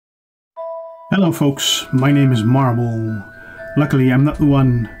Hello folks, my name is Marble. Luckily I'm not the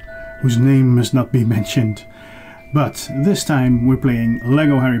one whose name must not be mentioned. But this time we're playing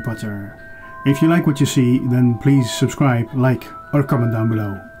Lego Harry Potter. If you like what you see, then please subscribe, like or comment down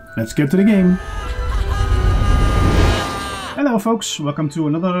below. Let's get to the game. Hello folks, welcome to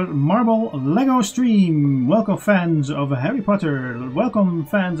another Marble Lego stream. Welcome fans of Harry Potter, welcome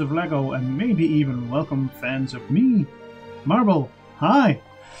fans of Lego, and maybe even welcome fans of me. Marble, hi!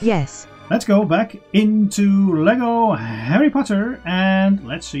 Yes. Let's go back into Lego Harry Potter and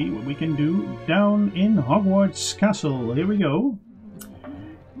let's see what we can do down in Hogwarts Castle. Here we go.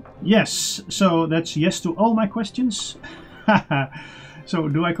 Yes, so that's yes to all my questions. So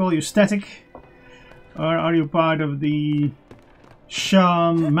do I call you Static? Or are you part of the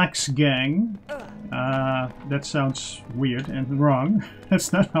Sean Max gang? That sounds weird and wrong.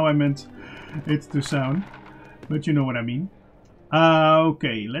 That's not how I meant it to sound, but you know what I mean.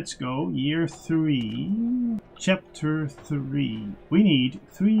 Okay, let's go. Year 3, Chapter 3. We need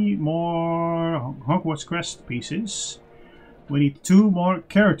 3 more Hogwarts Crest pieces. We need 2 more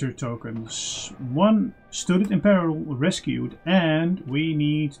character tokens. 1 student in peril rescued, and we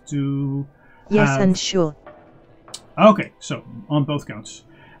need to Yes, and sure. Okay, so on both counts.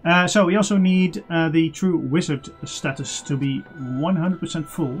 So we also need the true wizard status to be 100%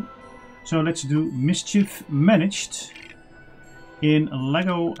 full. So let's do Mischief managed. In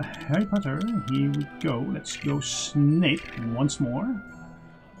Lego Harry Potter, here we go. Let's go Snape once more.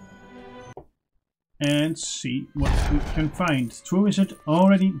 And see what we can find. True Wizard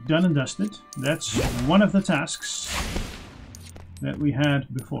already done and dusted. That's one of the tasks that we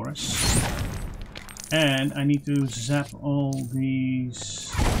had before us. And I need to zap all these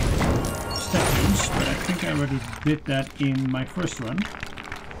statues, but I think I already did that in my first run.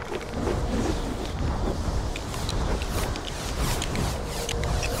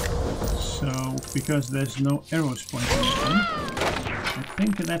 So, because there's no arrows pointing at them, I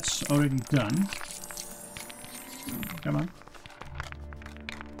think that's already done. Come on.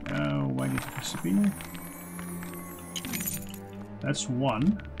 Why did it disappear? That's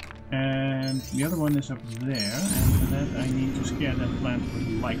one. And the other one is up there, and for that I need to scare that plant with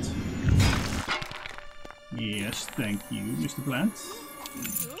light. Yes, thank you, Mr. Plant.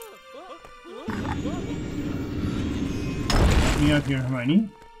 Help me out here, Hermione.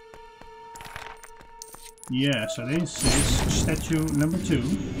 Yeah, so this is statue number 2.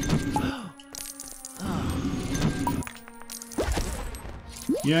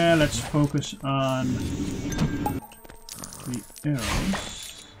 Yeah, let's focus on the arrows.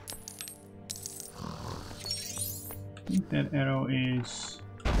 I think that arrow is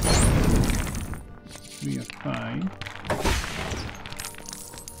 3 of 5.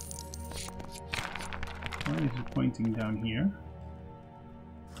 Why is it pointing down here?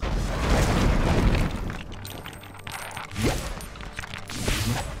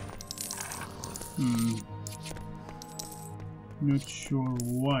 Not sure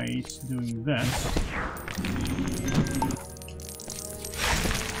why it's doing that.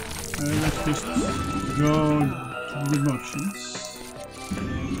 Let's just go through the motions.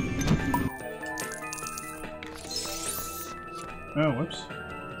 Oh, whoops.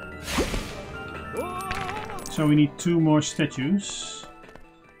 So we need 2 more statues.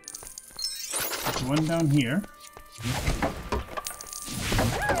 There's one down here.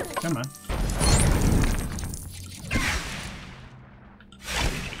 Come on.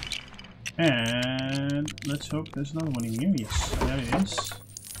 And let's hope there's another one in here. Yes, there it is.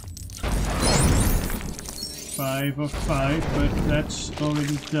 5 of 5, but that's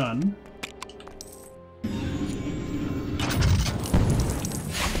already done.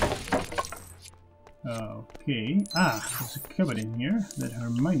 Okay. Ah, there's a cupboard in here that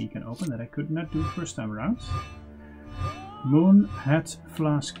Hermione can open that I could not do first time around. Moon, hat,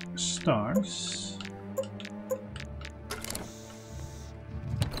 flask, stars.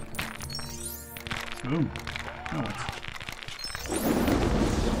 Boom. Oh, what?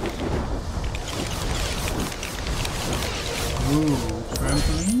 Ooh,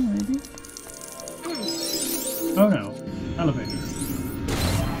 trampoline, maybe? Oh no, elevator.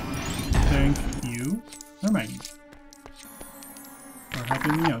 Thank you, Hermione, for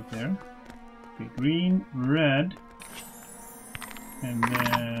helping me out there. Okay, green, red, and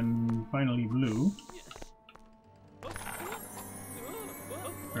then finally blue.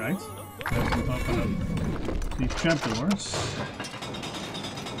 Right. Let's open up these trapdoors.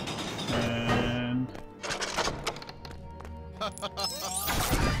 And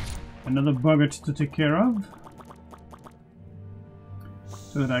another bucket to take care of.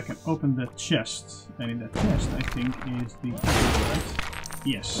 So that I can open that chest. And in that chest I think is the right?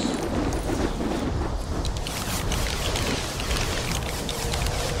 Yes.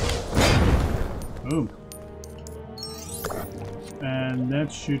 Boom. And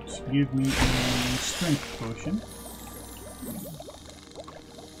that should give me a strength potion.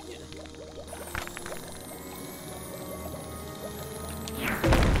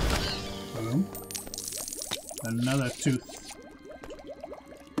 Boom. Another tooth.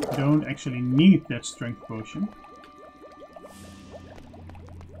 Don't actually need that strength potion.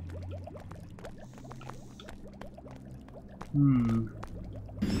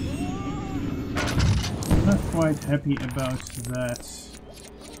 Not quite happy about that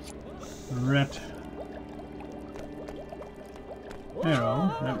red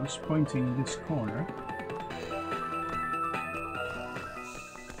arrow that was pointing this corner.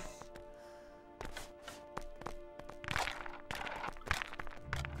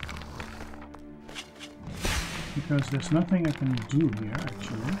 Because there's nothing I can do here,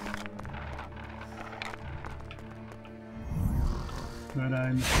 actually. But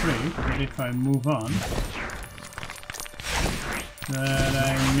I'm afraid that if I move on, that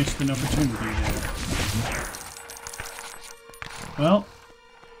I missed an opportunity there. Well,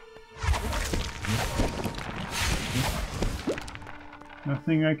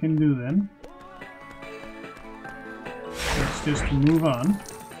 nothing I can do then. Let's just move on.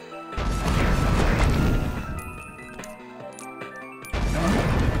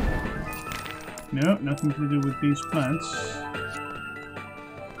 No, nothing to do with these plants.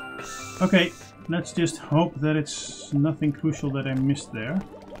 Okay, let's just hope that it's nothing crucial that I missed there.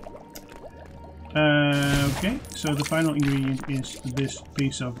 Okay, so the final ingredient is this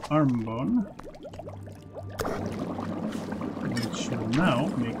piece of arm bone, which will now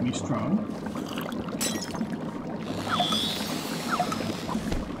make me strong.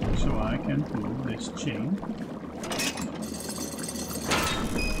 So I can pull this chain.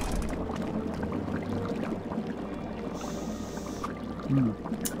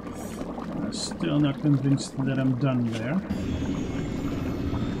 I'm still not convinced that I'm done there.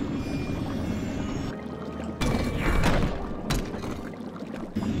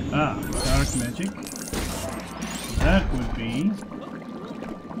 Ah, dark magic. That would be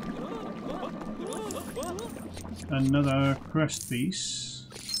another crust piece.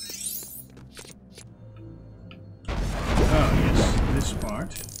 Oh yes, this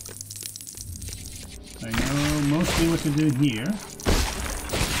part. I know mostly what to do here.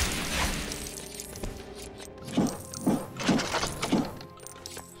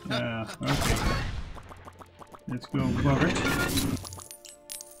 Okay. Let's go Boggart.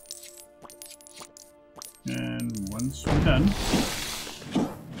 And once we're done,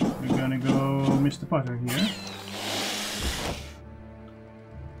 we're gonna go Mr. Potter here.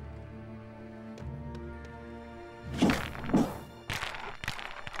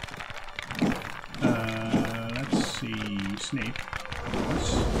 Let's see, Snape, of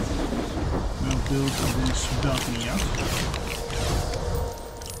course. We'll build this balcony up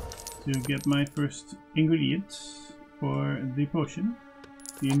to get my first ingredient for the potion,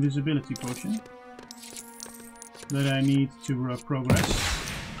 the invisibility potion, that I need to progress.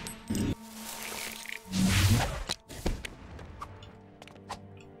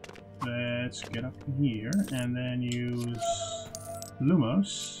 Let's get up here and then use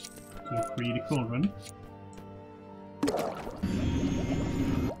Lumos to free the cauldron.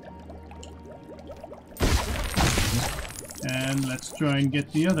 And let's try and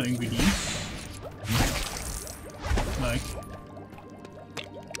get the other ingredients, like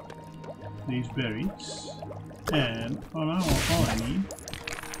these berries. And all I need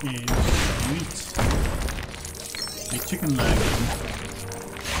is meat, a chicken leg.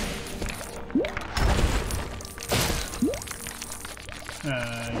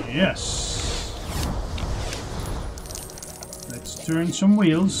 Yes. Let's turn some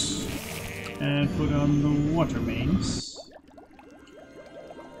wheels and put on the water mains.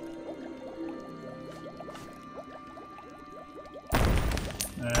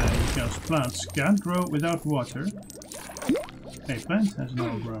 Because plants can't grow without water. Hey, plant has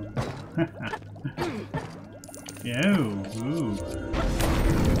now grown. Ooh.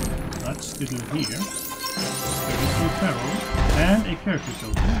 Lots to do here. 32 feral and a character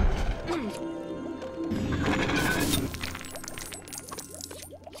token.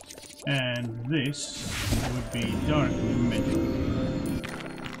 And this would be dark magic.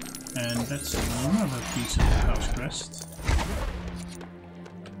 And that's another piece of the house crest.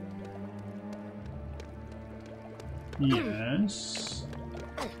 Yes.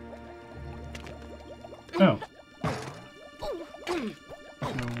 Oh.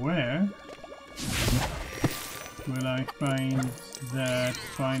 So where will I find that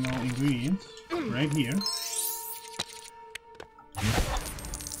final ingredient right here.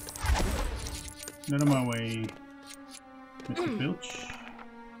 Not on my way, Mr. Filch.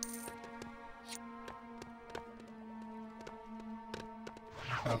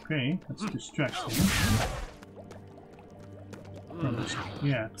 Okay, let's distract him from this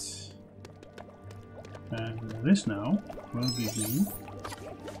cat. And this now will give me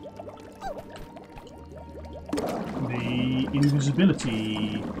the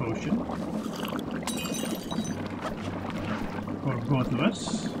invisibility potion for both of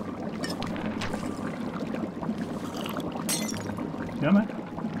us. Come on.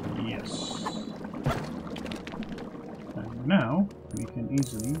 Yes. And now we can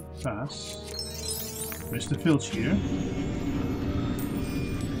easily pass Mr. Filch here.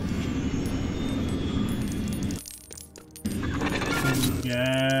 To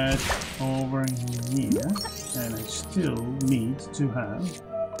get over here, and I still need to have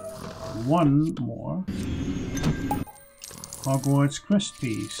one more Hogwarts crest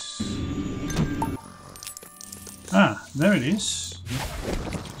piece. Ah, there it is.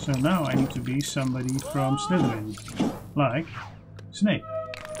 So now I need to be somebody from Slytherin, like Snape,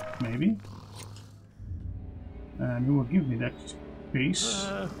 maybe. And who will give me that piece,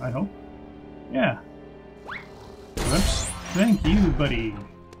 I hope. Yeah. Whoops. Thank you, buddy.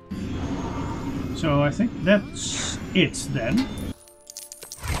 So I think that's it then.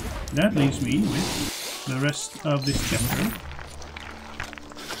 That leaves me with the rest of this chapter.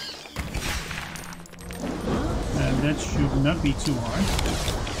 And that should not be too hard.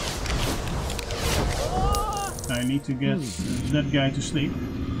 I need to get that guy to sleep.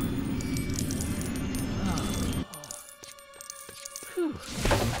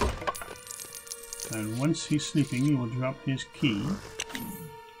 And once he's sleeping, he will drop his key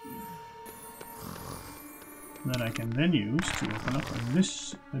that I can then use to open up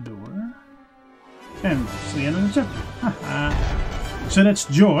this door. And that's the end of the chapter. So that's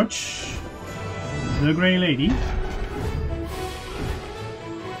George, the Grey Lady,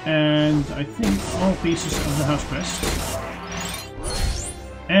 and I think all pieces of the house crest,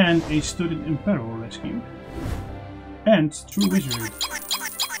 and a student in peril rescue, and True Wizard.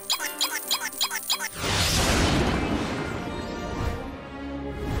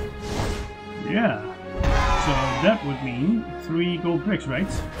 Yeah, so that would mean 3 gold bricks,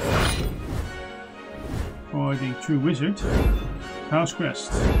 right? For the True Wizard, House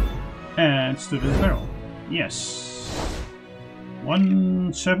Crest, and Student Peril. Yes.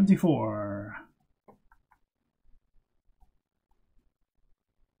 174.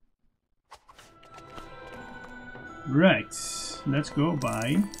 Right, let's go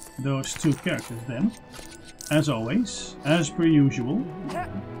by those 2 characters then. As always, as per usual.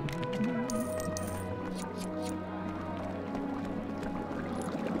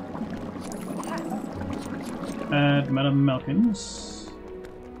 At Madame Malkin's.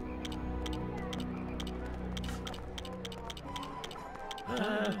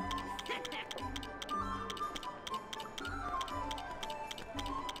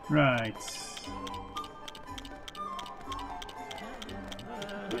 Right.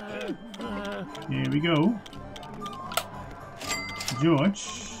 Here we go. George.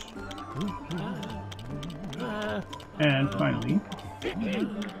 And finally,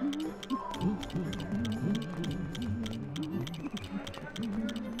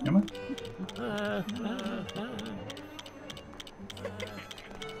 come on.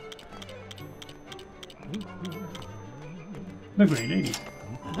 The Grey Lady.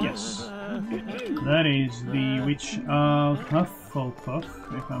 Yes. That is the Witch of Hufflepuff,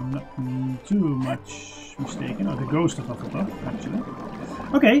 if I'm not too much mistaken. Or the Ghost of Hufflepuff, actually.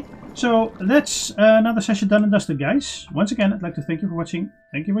 Okay, so that's another session done and dusted, guys. Once again, I'd like to thank you for watching.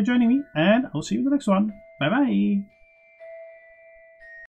 Thank you for joining me, and I'll see you in the next one. Bye bye!